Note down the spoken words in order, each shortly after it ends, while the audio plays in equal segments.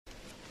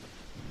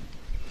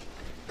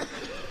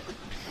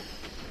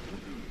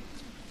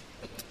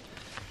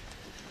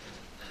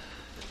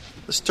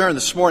Let's turn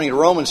this morning to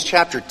Romans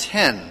chapter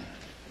 10.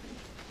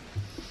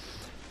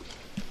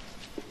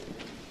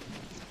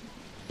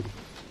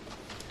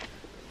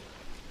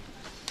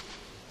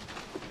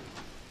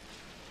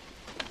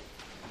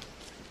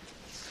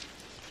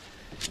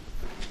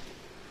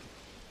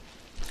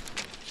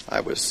 I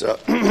was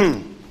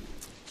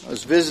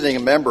visiting a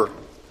member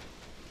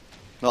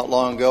not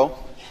long ago,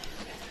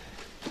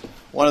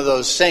 one of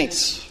those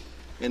saints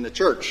in the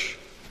church.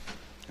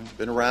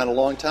 Been around a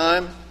long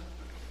time,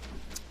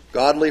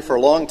 godly for a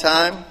long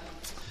time.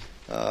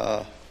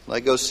 I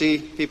go see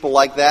people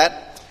like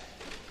that.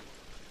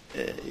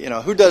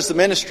 Who does the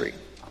ministry?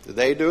 Do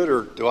they do it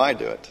or do I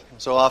do it?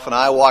 So often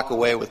I walk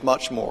away with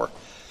much more.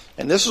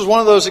 And this was one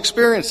of those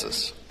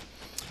experiences.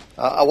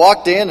 I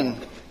walked in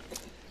and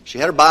she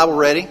had her Bible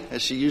ready,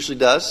 as she usually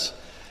does,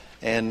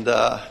 and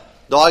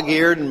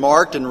dog-eared and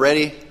marked and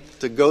ready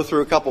to go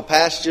through a couple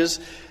passages.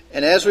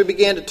 And as we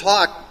began to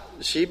talk,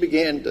 she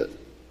began to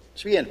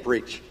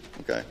preach.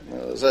 Okay,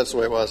 well, that's the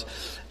way it was.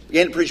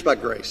 Began to preach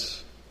about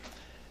grace.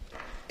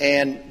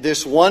 And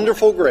this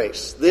wonderful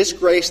grace, this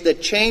grace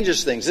that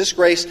changes things, this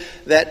grace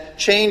that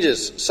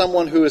changes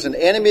someone who is an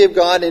enemy of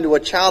God into a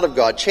child of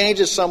God,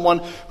 changes someone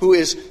who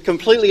is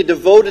completely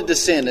devoted to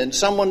sin and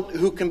someone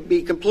who can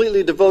be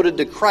completely devoted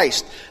to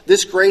Christ.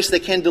 This grace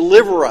that can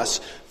deliver us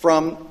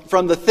from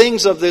the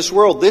things of this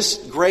world, this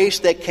grace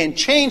that can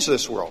change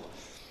this world.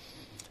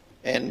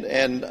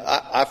 And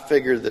I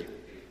figured that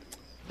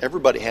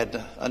everybody had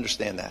to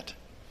understand that.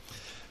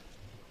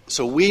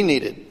 So we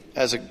needed,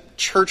 as a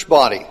church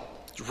body,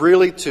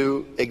 really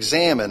to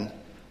examine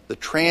the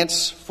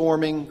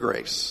transforming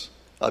grace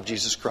of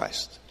Jesus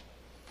Christ.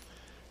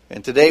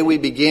 And today we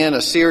begin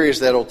a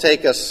series that will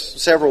take us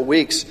several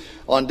weeks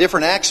on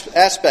different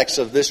aspects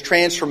of this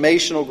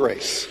transformational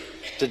grace.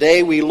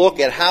 Today we look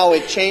at how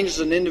it changes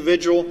an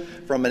individual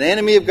from an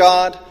enemy of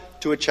God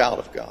to a child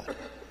of God.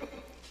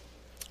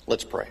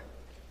 Let's pray.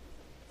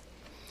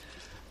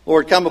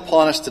 Lord, come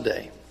upon us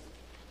today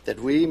that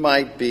we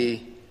might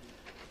be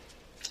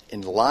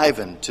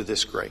enlivened to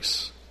this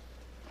grace,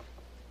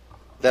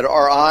 that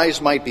our eyes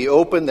might be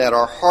open, that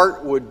our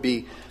heart would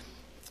be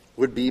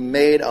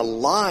made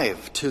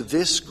alive to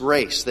this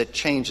grace that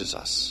changes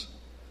us.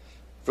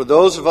 For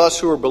those of us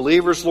who are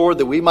believers, Lord,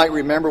 that we might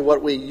remember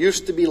what we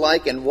used to be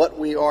like and what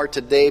we are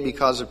today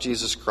because of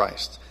Jesus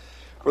Christ.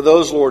 For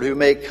those, Lord, who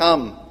may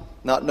come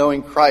not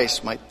knowing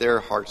Christ, might their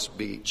hearts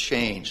be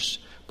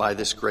changed by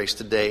this grace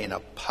today in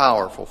a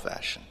powerful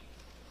fashion.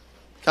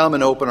 Come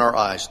and open our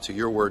eyes to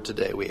your word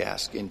today, we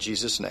ask, in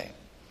Jesus' name.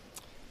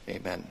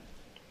 Amen.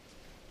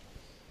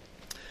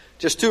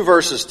 Just 2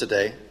 verses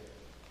today.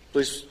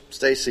 Please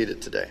stay seated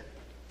today.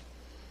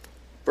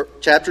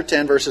 Chapter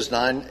 10, verses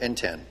 9 and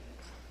 10.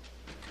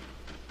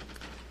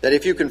 That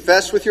if you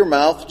confess with your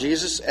mouth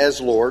Jesus as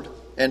Lord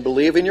and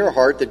believe in your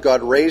heart that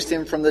God raised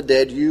him from the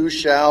dead, you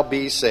shall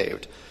be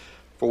saved.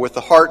 For with the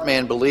heart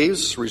man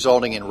believes,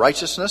 resulting in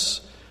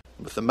righteousness.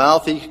 With the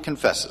mouth he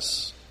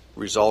confesses,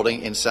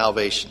 resulting in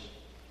salvation.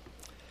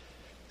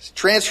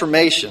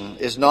 Transformation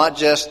is not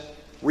just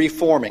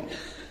reforming,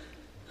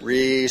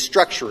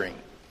 restructuring,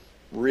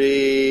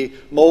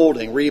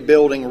 remolding,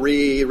 rebuilding,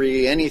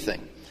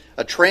 anything.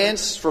 A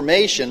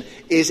transformation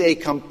is a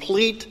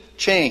complete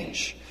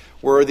change,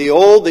 where the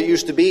old that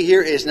used to be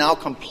here is now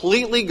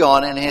completely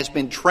gone and has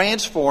been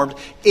transformed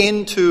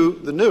into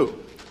the new.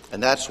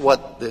 And that's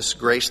what this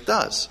grace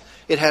does.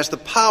 It has the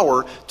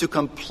power to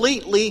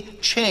completely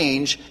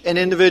change an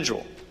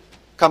individual.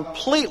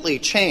 Completely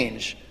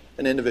change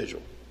an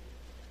individual.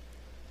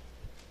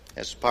 It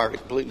has the power to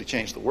completely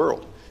change the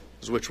world,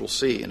 which we'll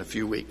see in a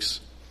few weeks.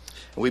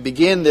 And we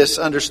begin this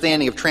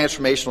understanding of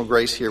transformational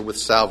grace here with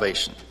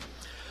salvation.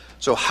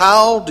 So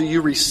how do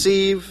you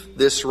receive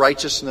this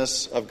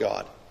righteousness of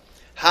God?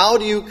 How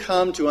do you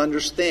come to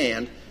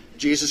understand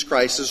Jesus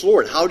Christ is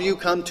Lord? How do you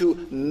come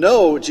to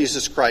know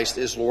Jesus Christ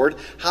is Lord?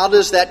 How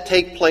does that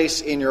take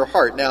place in your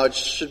heart? Now, it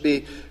should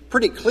be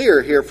pretty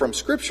clear here from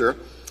Scripture.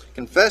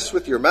 Confess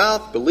with your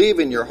mouth, believe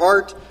in your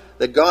heart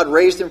that God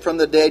raised him from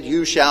the dead,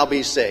 you shall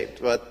be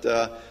saved. But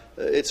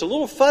it's a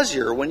little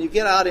fuzzier when you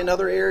get out in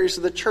other areas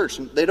of the church.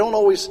 They don't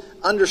always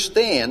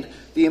understand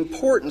the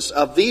importance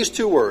of these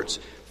 2 words,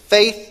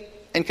 faith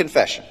and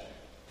confession.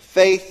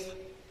 Faith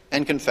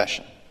and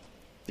confession.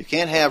 You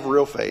can't have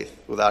real faith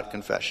without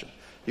confession.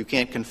 You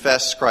can't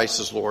confess Christ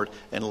as Lord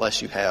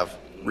unless you have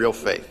real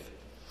faith.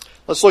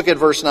 Let's look at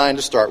verse 9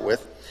 to start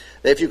with.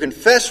 That if you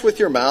confess with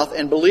your mouth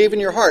and believe in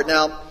your heart.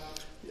 Now,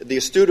 the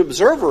astute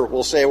observer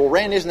will say, well,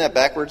 Rand, isn't that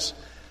backwards?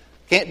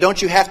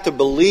 Don't you have to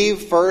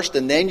believe first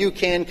and then you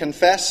can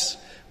confess?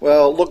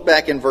 Well, look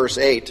back in verse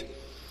 8.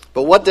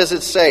 But what does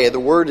it say? The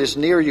word is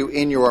near you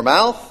in your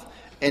mouth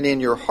and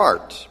in your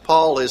heart.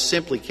 Paul is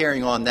simply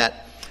carrying on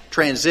that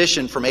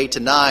transition from 8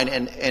 to 9,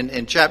 and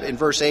in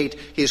verse 8,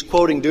 he's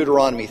quoting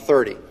Deuteronomy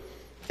 30.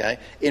 Okay?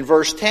 In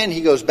verse 10,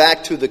 he goes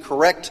back to the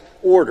correct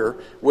order,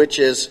 which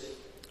is,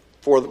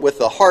 with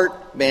the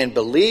heart man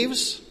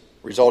believes,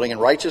 resulting in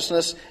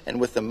righteousness, and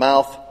with the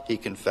mouth he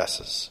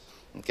confesses.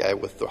 Okay?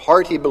 With the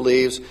heart he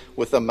believes,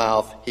 with the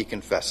mouth he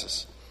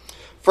confesses.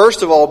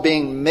 First of all,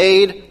 being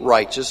made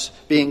righteous,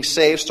 being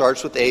saved,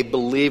 starts with a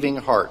believing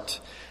heart.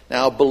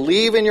 Now,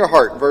 believe in your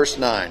heart, verse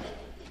 9.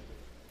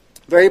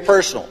 Very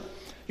personal.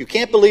 You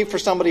can't believe for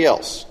somebody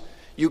else.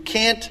 You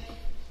can't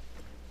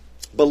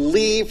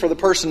believe for the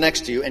person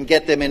next to you and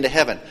get them into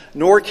heaven.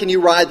 Nor can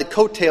you ride the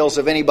coattails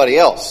of anybody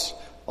else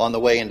on the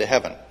way into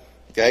heaven.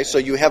 Okay, so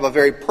you have a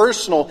very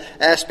personal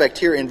aspect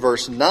here in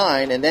verse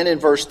 9. And then in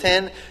verse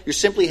 10, you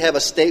simply have a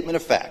statement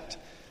of fact.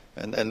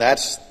 And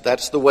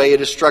that's the way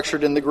it is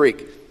structured in the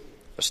Greek.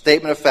 A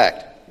statement of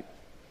fact.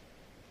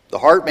 The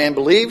heart man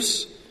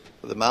believes,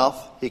 with the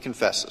mouth he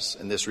confesses.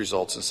 And this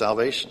results in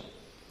salvation.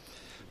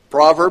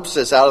 Proverbs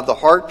says, out of the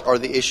heart are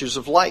the issues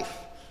of life.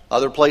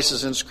 Other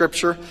places in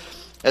Scripture,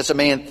 as a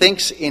man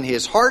thinks in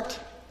his heart,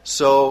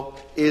 so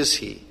is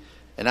he.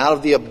 And out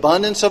of the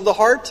abundance of the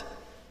heart,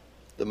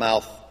 the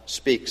mouth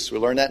speaks. We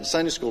learned that in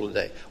Sunday school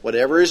today.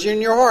 Whatever is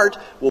in your heart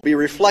will be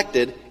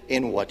reflected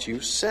in what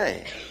you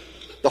say.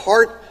 The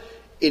heart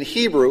in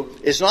Hebrew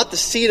is not the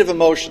seat of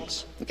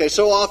emotions. Okay,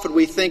 so often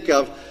we think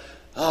of,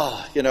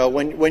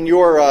 when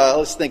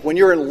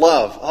you're in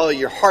love,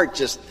 your heart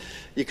just,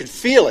 you can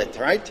feel it,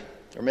 right?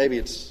 Or maybe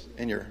it's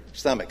in your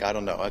stomach, I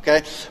don't know,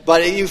 okay?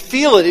 But you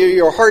feel it,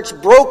 your heart's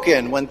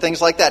broken when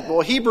things like that.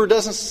 Well, Hebrew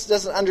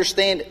doesn't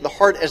understand the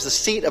heart as the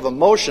seat of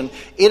emotion.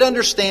 It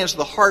understands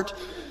the heart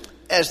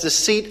as the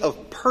seat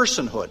of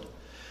personhood,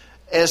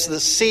 as the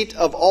seat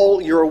of all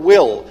your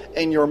will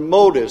and your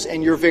motives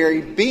and your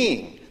very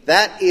being.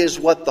 That is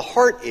what the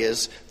heart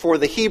is for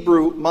the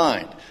Hebrew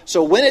mind.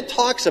 So when it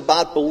talks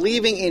about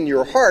believing in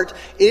your heart,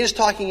 it is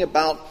talking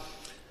about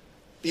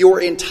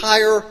your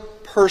entire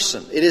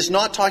person. It is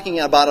not talking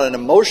about an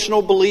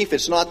emotional belief.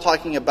 It's not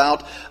talking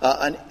about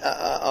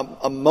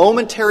a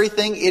momentary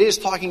thing. It is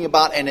talking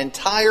about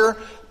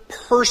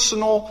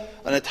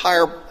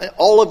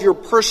all of your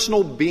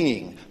personal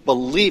being,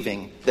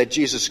 believing that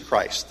Jesus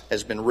Christ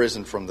has been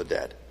risen from the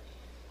dead.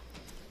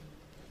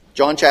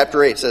 John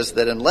chapter 8 says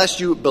that unless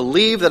you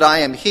believe that I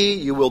am He,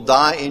 you will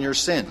die in your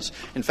sins.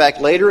 In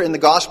fact, later in the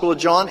Gospel of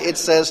John, it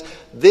says,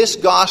 this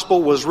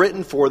gospel was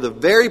written for the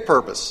very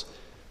purpose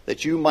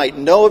that you might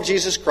know of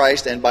Jesus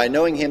Christ, and by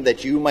knowing Him,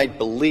 that you might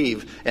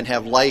believe and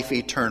have life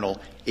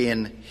eternal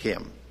in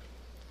Him.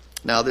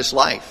 Now, this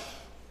life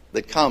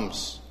that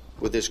comes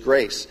with this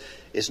grace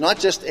is not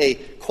just a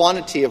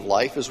quantity of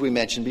life, as we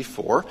mentioned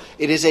before.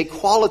 It is a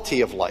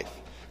quality of life.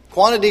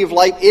 Quantity of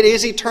life, it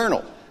is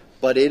eternal.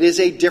 But it is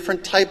a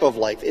different type of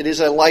life. It is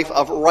a life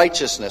of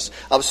righteousness,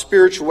 of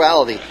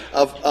spirituality,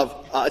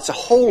 it's a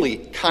holy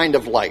kind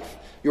of life.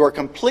 You are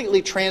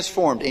completely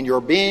transformed in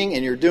your being,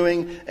 in your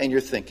doing, and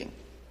your thinking.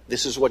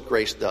 This is what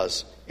grace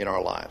does in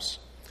our lives.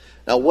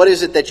 Now, what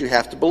is it that you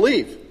have to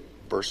believe?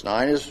 Verse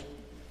 9 is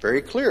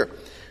very clear.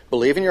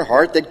 Believe in your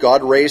heart that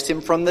God raised Him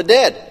from the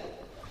dead.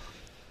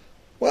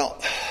 Well,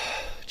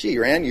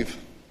 Rand, you've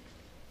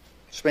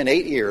spent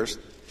 8 years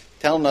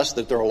telling us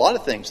that there are a lot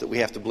of things that we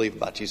have to believe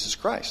about Jesus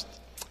Christ.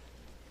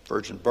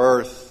 Virgin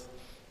birth,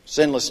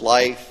 sinless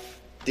life,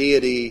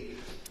 deity,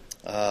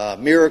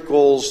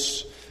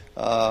 miracles,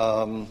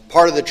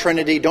 part of the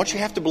Trinity. Don't you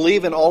have to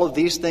believe in all of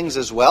these things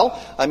as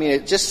well? I mean,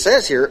 it just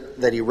says here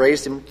that He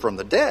raised Him from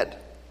the dead.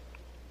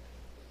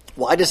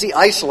 Why does He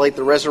isolate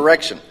the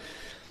resurrection?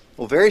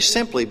 Well, very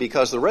simply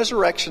because the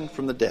resurrection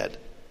from the dead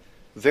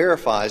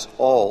verifies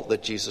all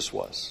that Jesus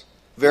was.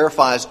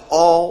 Verifies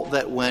all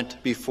that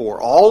went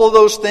before. All of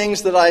those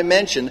things that I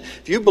mentioned,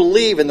 if you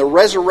believe in the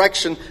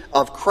resurrection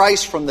of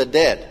Christ from the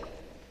dead,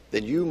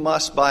 then you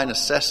must by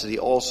necessity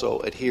also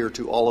adhere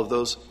to all of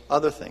those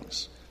other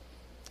things.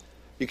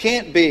 You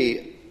can't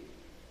be,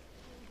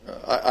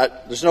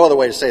 there's no other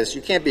way to say this,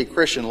 you can't be a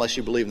Christian unless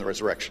you believe in the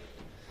resurrection.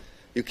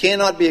 You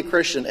cannot be a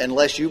Christian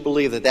unless you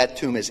believe that that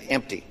tomb is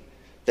empty,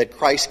 that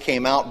Christ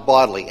came out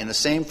bodily. In the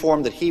same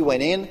form that He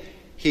went in,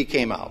 He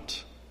came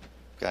out.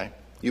 Okay?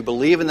 You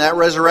believe in that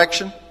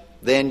resurrection,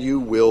 then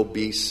you will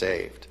be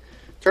saved.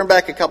 Turn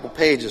back a couple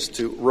pages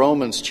to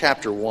Romans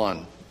chapter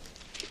 1.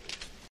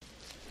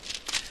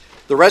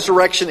 The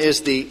resurrection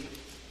is the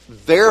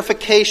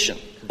verification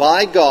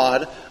by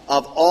God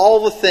of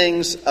all the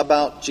things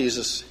about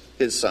Jesus,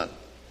 His Son.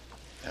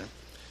 Okay?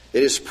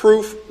 It is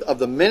proof of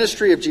the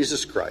ministry of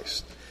Jesus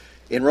Christ.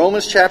 In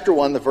Romans chapter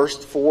 1, the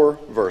first 4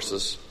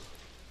 verses,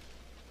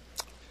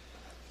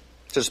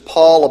 it says,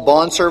 Paul, a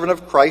bondservant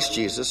of Christ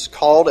Jesus,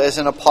 called as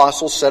an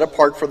apostle, set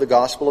apart for the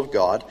gospel of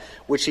God,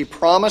 which He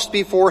promised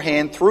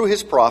beforehand through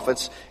His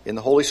prophets in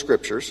the Holy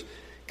Scriptures,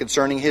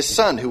 concerning His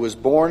Son, who was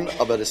born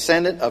of a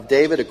descendant of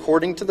David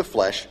according to the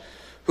flesh,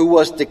 who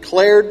was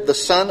declared the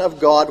Son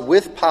of God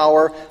with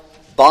power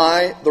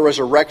by the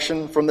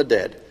resurrection from the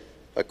dead,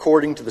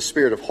 according to the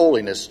Spirit of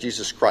holiness,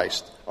 Jesus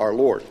Christ our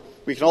Lord.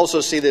 We can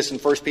also see this in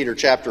 1 Peter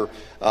chapter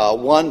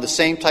 1, the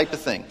same type of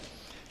thing.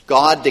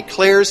 God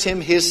declares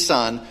Him His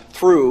Son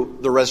through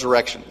the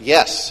resurrection.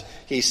 Yes,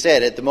 He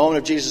said at the moment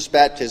of Jesus'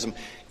 baptism,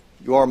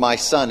 you are my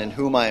Son in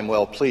whom I am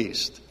well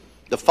pleased.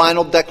 The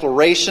final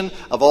declaration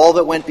of all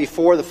that went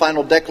before, the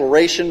final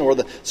declaration or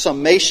the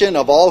summation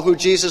of all who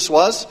Jesus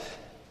was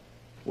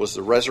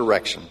the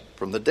resurrection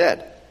from the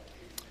dead.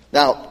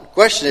 Now, the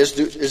question is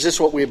this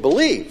what we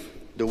believe?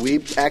 Do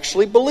we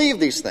actually believe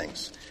these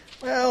things?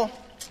 Well,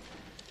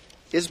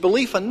 is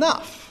belief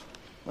enough?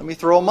 Let me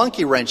throw a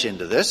monkey wrench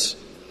into this.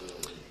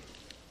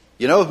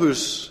 You know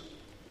whose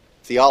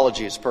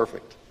theology is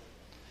perfect?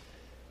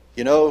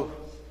 You know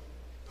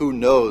who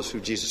knows who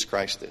Jesus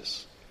Christ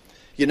is?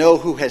 You know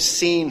who has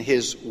seen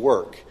his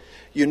work?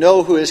 You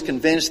know who is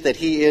convinced that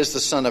he is the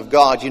Son of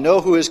God? You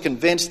know who is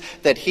convinced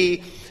that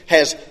he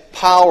has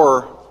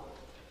power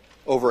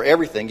over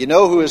everything? You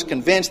know who is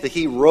convinced that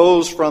he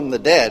rose from the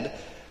dead?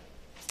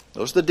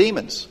 Those are the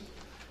demons.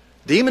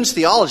 Demons'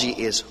 theology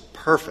is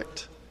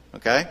perfect.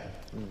 Okay?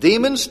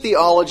 Demons'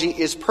 theology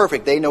is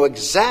perfect. They know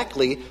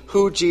exactly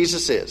who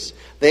Jesus is.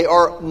 They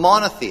are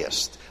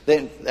monotheists.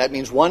 That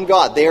means one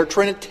God. They are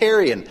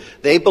Trinitarian.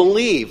 They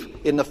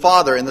believe in the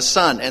Father and the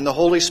Son and the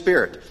Holy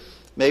Spirit.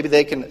 Maybe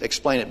they can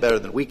explain it better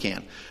than we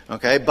can.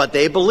 Okay? But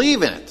they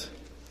believe in it.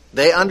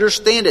 They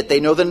understand it.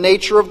 They know the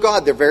nature of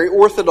God. They're very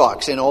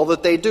orthodox in all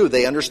that they do.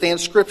 They understand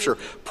Scripture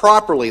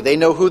properly. They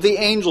know who the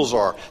angels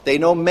are. They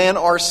know men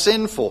are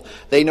sinful.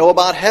 They know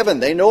about heaven.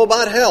 They know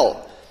about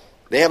hell.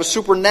 They have a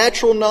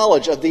supernatural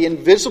knowledge of the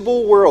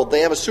invisible world. They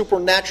have a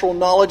supernatural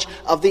knowledge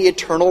of the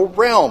eternal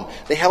realm.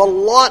 They have a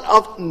lot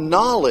of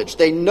knowledge.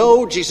 They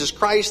know Jesus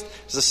Christ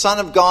is the Son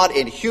of God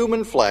in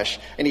human flesh,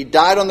 and he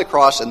died on the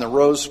cross and he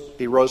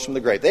rose from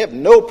the grave. They have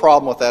no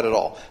problem with that at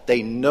all.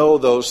 They know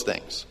those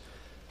things.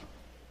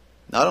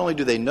 Not only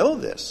do they know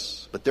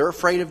this, but they're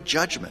afraid of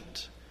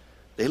judgment.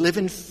 They live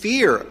in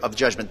fear of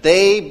judgment.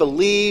 They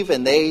believe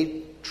and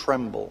they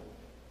tremble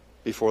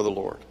before the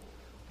Lord.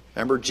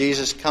 Remember,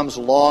 Jesus comes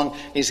along,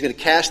 and he's going to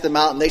cast them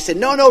out, and they say,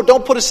 no,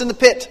 don't put us in the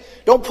pit.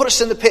 Don't put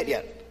us in the pit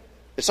yet.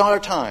 It's not our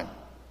time.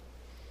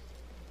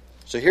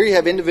 So here you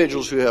have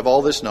individuals who have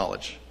all this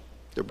knowledge.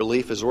 Their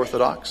belief is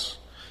orthodox.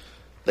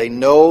 They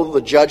know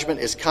the judgment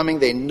is coming.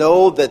 They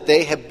know that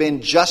they have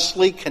been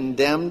justly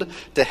condemned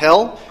to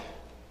hell.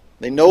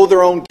 They know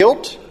their own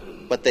guilt,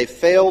 but they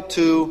fail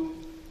to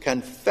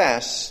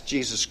confess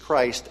Jesus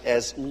Christ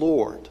as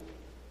Lord.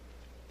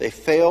 They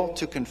fail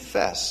to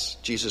confess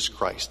Jesus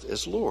Christ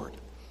as Lord.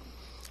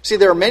 See,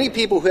 there are many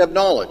people who have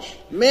knowledge.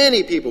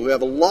 Many people who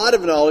have a lot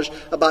of knowledge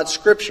about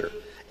Scripture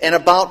and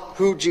about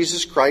who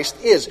Jesus Christ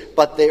is,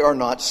 but they are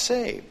not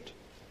saved.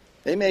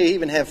 They may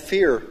even have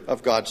fear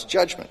of God's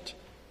judgment.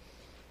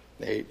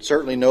 They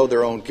certainly know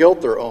their own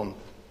guilt, their own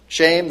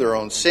shame, their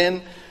own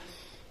sin,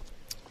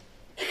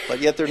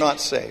 but yet they're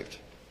not saved.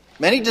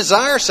 Many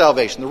desire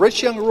salvation. The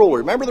rich young ruler,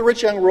 remember the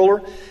rich young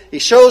ruler? He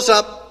shows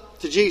up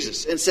to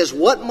Jesus and says,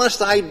 what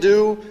must I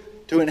do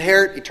to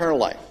inherit eternal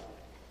life?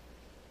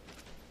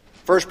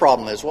 First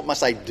problem is, what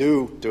must I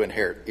do to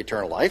inherit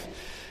eternal life?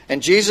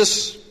 And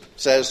Jesus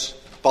says,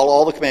 follow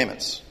all the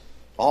commandments.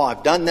 Oh,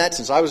 I've done that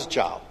since I was a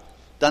child.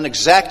 Done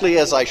exactly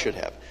as I should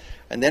have.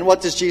 And then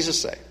what does Jesus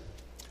say?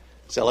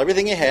 Sell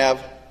everything you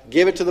have,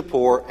 give it to the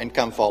poor, and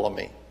come follow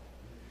me.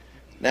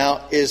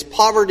 Now, is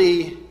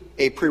poverty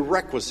a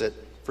prerequisite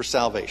for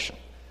salvation?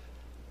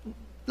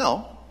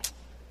 No.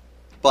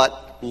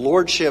 But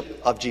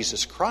lordship of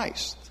Jesus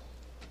Christ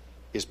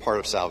is part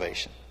of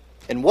salvation.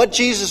 And what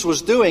Jesus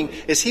was doing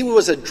is he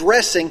was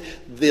addressing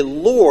the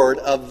Lord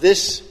of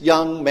this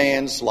young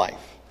man's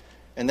life.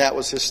 And that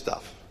was his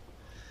stuff.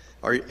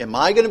 Am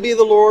I going to be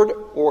the Lord,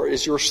 or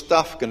is your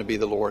stuff going to be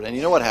the Lord? And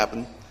you know what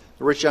happened?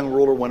 The rich young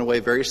ruler went away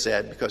very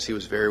sad because he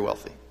was very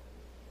wealthy.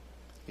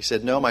 He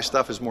said, no, my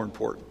stuff is more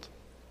important.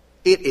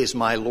 It is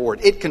my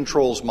Lord. It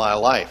controls my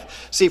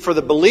life. See, for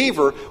the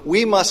believer,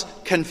 we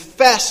must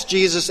confess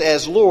Jesus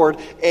as Lord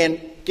and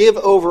give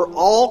over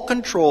all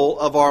control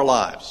of our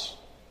lives.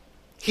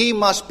 He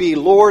must be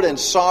Lord and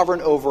sovereign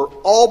over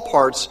all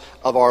parts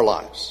of our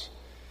lives.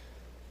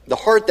 The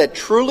heart that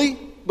truly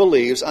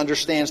believes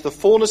understands the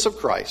fullness of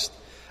Christ,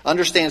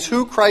 understands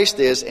who Christ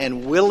is,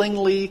 and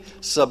willingly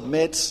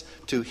submits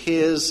to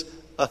his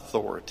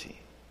authority.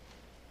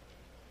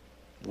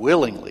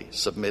 Willingly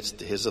submits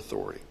to his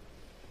authority.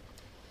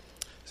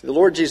 The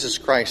Lord Jesus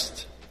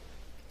Christ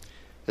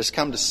has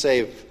come to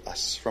save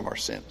us from our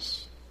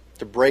sins,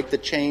 to break the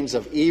chains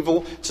of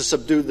evil, to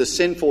subdue the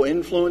sinful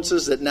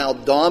influences that now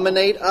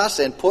dominate us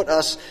and put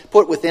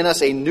within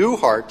us a new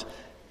heart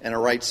and a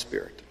right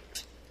spirit.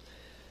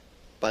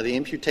 By the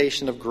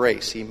imputation of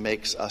grace, he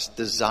makes us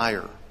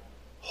desire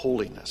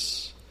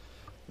holiness.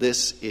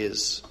 This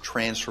is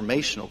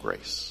transformational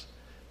grace.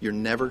 You're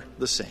never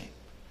the same.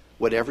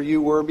 Whatever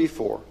you were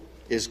before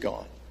is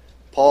gone.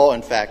 Paul,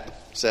 in fact,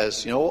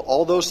 says,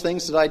 all those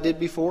things that I did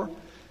before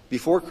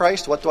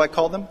Christ, what do I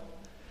call them?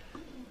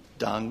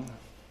 Dung.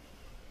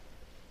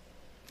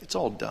 It's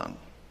all dung.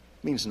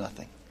 It means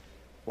nothing.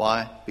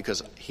 Why?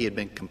 Because he had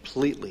been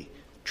completely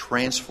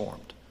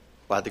transformed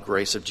by the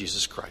grace of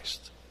Jesus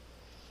Christ.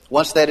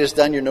 Once that is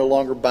done, you're no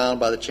longer bound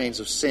by the chains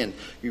of sin.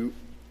 You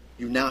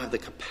now have the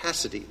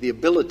capacity, the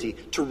ability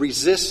to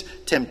resist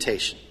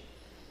temptation.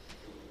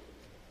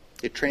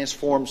 It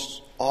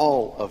transforms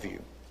all of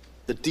you.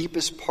 The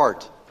deepest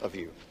part of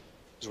you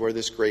is where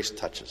this grace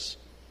touches.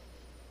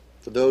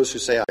 For those who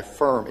say, I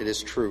affirm it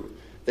is true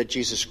that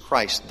Jesus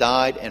Christ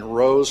died and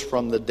rose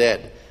from the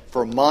dead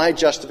for my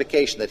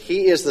justification, that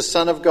he is the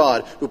Son of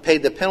God who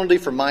paid the penalty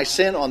for my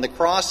sin on the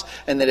cross,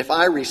 and that if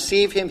I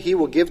receive him, he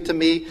will give to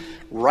me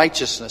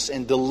righteousness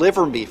and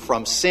deliver me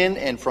from sin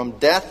and from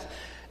death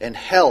and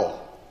hell.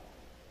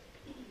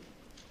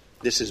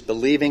 This is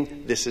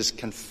believing, this is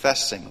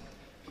confessing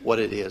what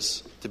it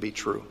is to be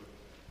true.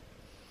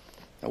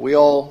 Now we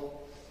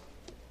all,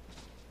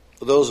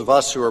 for those of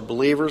us who are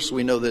believers,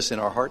 we know this in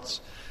our hearts.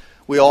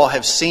 We all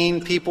have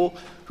seen people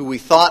who we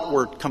thought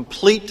were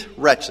complete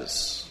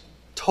wretches,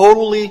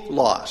 totally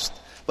lost,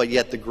 but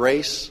yet the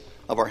grace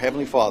of our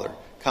Heavenly Father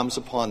comes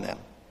upon them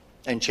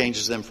and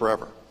changes them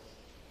forever.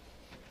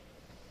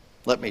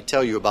 Let me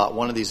tell you about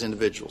one of these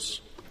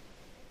individuals.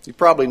 You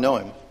probably know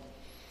him.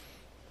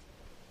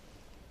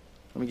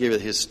 Let me give you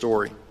his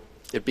story.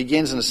 It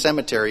begins in a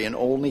cemetery in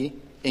Olney,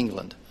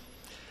 England.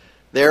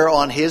 There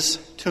on his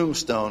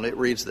tombstone it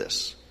reads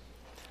this: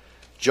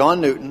 John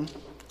Newton,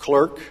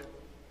 clerk,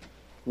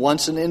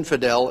 once an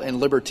infidel and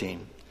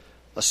libertine,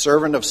 a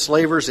servant of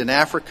slavers in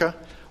Africa,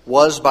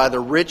 was by the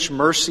rich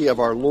mercy of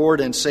our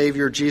Lord and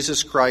Savior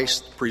Jesus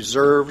Christ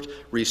preserved,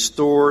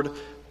 restored,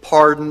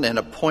 pardoned, and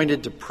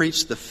appointed to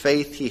preach the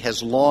faith he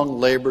has long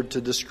labored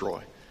to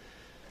destroy.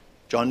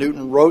 John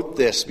Newton wrote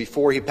this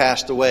before he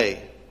passed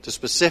away to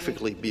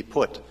specifically be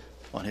put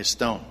on his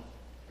stone.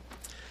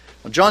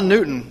 Well, John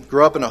Newton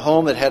grew up in a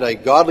home that had a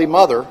godly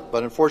mother,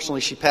 but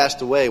unfortunately she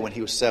passed away when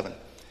he was 7.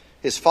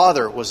 His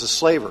father was a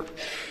slaver.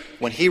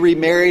 When he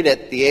remarried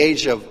at the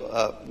age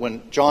of,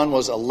 when John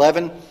was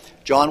 11,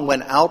 John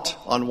went out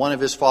on one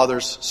of his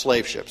father's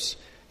slave ships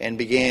and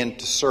began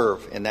to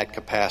serve in that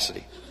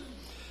capacity.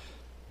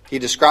 He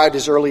described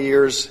his early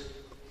years,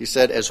 he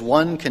said, as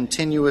one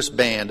continuous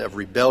band of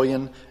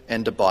rebellion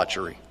and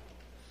debauchery.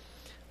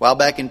 While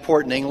back in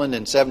Port in England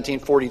in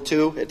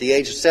 1742, at the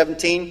age of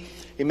 17,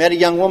 he met a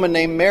young woman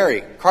named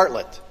Mary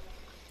Cartlett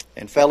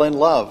and fell in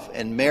love.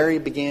 And Mary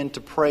began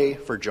to pray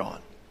for John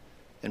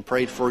and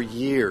prayed for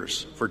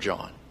years for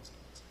John.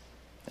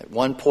 At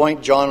one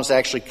point, John was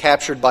actually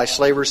captured by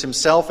slavers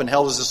himself and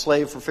held as a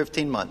slave for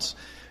 15 months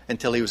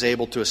until he was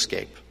able to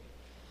escape.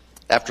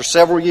 After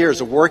several years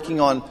of working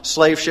on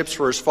slave ships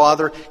for his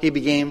father, he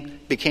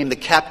became the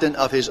captain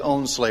of his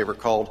own slaver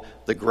called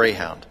the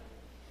Greyhound.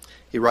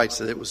 He writes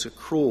that it was a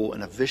cruel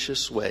and a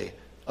vicious way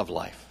of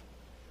life.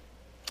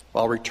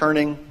 While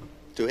returning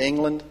to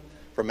England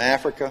from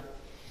Africa,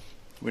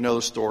 we know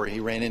the story. He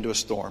ran into a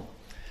storm.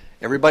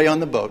 Everybody on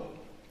the boat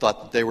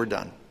thought that they were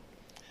done.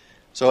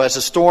 So as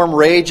the storm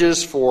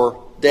rages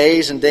for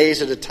days and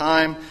days at a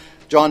time,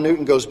 John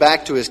Newton goes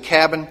back to his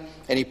cabin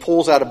and he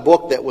pulls out a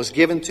book that was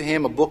given to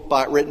him, a book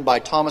written by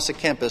Thomas à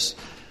Kempis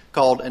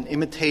called An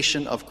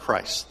Imitation of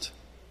Christ.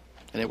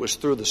 And it was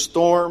through the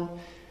storm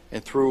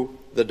and through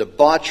the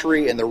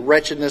debauchery and the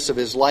wretchedness of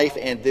his life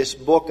and this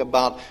book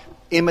about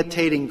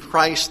imitating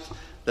Christ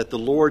that the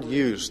Lord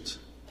used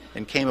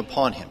and came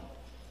upon him.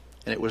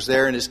 And it was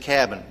there in his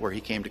cabin where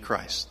he came to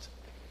Christ.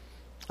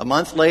 A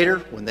month later,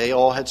 when they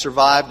all had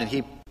survived and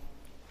he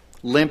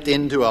limped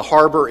into a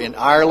harbor in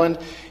Ireland,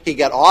 he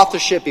got off the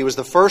ship. He was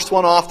the first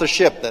one off the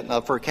ship.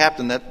 That for a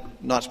captain, that's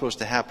not supposed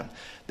to happen.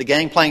 The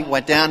gangplank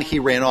went down. He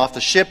ran off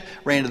the ship,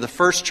 ran to the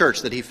first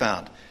church that he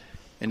found.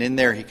 And in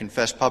there he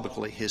confessed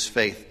publicly his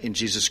faith in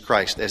Jesus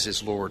Christ as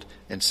his Lord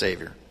and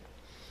Savior.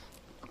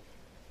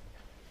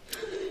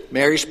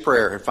 Mary's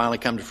prayer had finally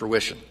come to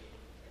fruition.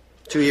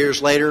 2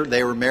 years later,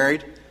 they were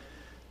married.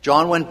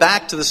 John went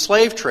back to the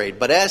slave trade,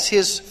 but as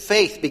his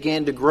faith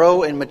began to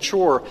grow and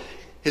mature,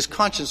 his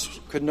conscience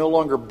could no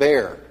longer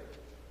bear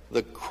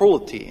the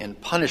cruelty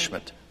and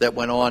punishment that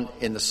went on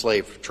in the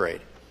slave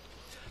trade.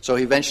 So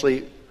he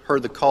eventually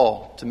heard the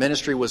call to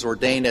ministry, was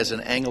ordained as an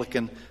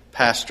Anglican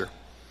pastor.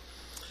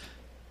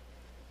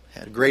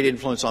 Had a great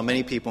influence on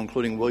many people,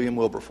 including William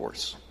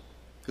Wilberforce,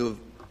 who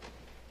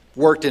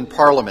worked in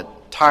Parliament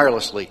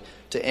tirelessly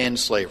to end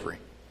slavery.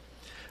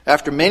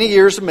 After many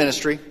years of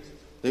ministry,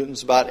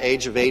 Newton's about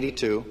age of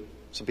 82,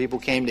 some people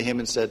came to him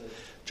and said,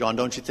 "John,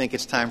 don't you think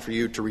it's time for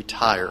you to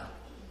retire?"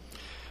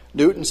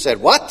 Newton said,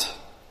 "What?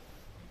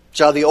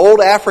 Shall the old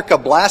Africa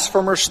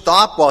blasphemer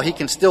stop while he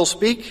can still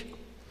speak?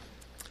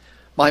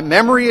 My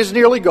memory is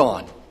nearly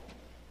gone.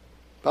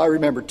 I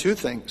remember 2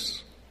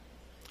 things.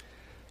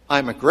 I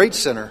am a great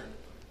sinner.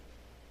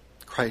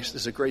 Christ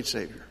is a great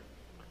Savior."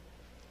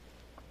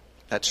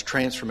 That's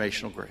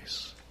transformational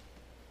grace.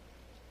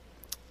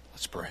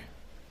 Let's pray.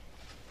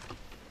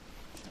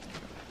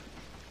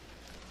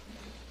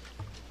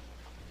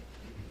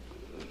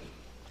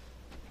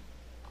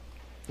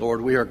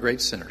 Lord, we are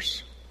great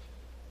sinners.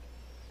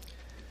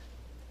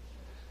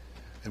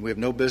 And we have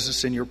no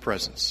business in your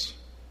presence.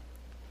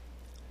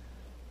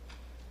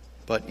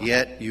 But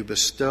yet you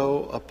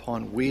bestow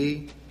upon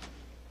we,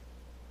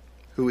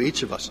 who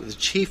each of us are the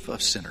chief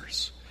of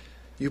sinners,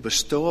 you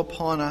bestow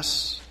upon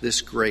us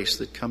this grace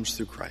that comes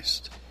through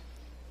Christ.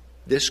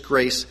 This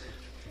grace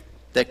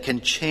that can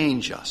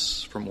change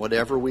us from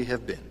whatever we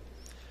have been.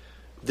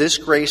 This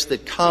grace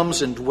that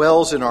comes and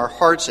dwells in our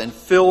hearts and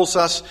fills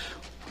us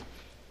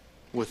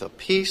with a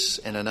peace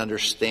and an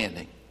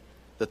understanding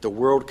that the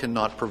world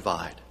cannot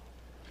provide.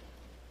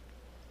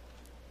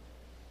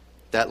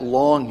 that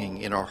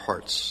longing in our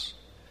hearts,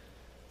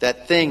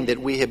 that thing that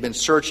we have been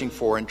searching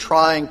for and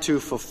trying to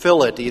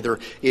fulfill it either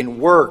in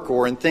work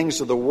or in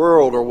things of the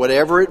world or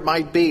whatever it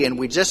might be, and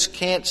we just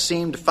can't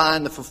seem to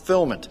find the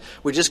fulfillment.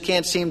 We just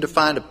can't seem to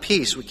find a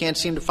peace. We can't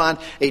seem to find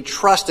a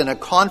trust and a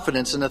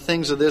confidence in the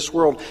things of this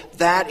world.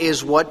 That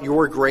is what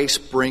your grace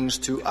brings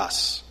to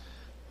us.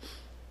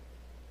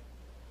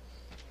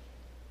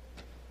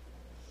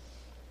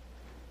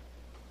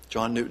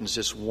 John Newton's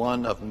just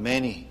one of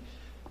many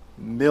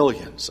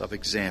millions of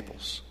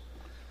examples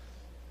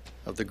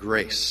of the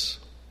grace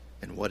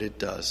and what it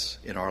does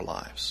in our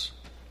lives.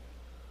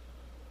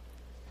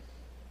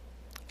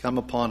 Come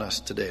upon us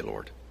today,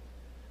 Lord,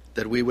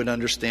 that we would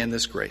understand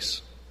this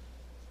grace.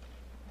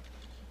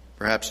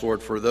 Perhaps,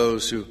 Lord, for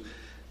those who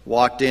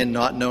walked in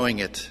not knowing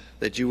it,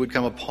 that you would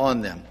come upon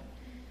them.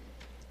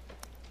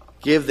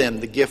 Give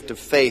them the gift of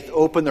faith.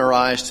 Open their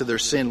eyes to their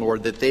sin,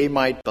 Lord, that they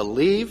might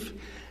believe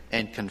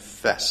and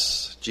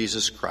confess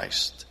Jesus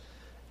Christ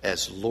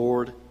as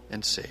Lord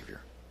and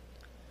Savior.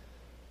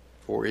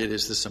 For it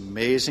is this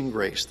amazing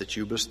grace that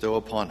you bestow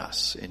upon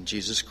us in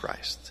Jesus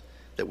Christ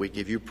that we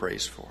give you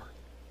praise for.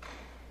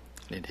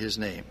 In his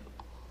name,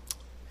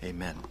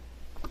 amen.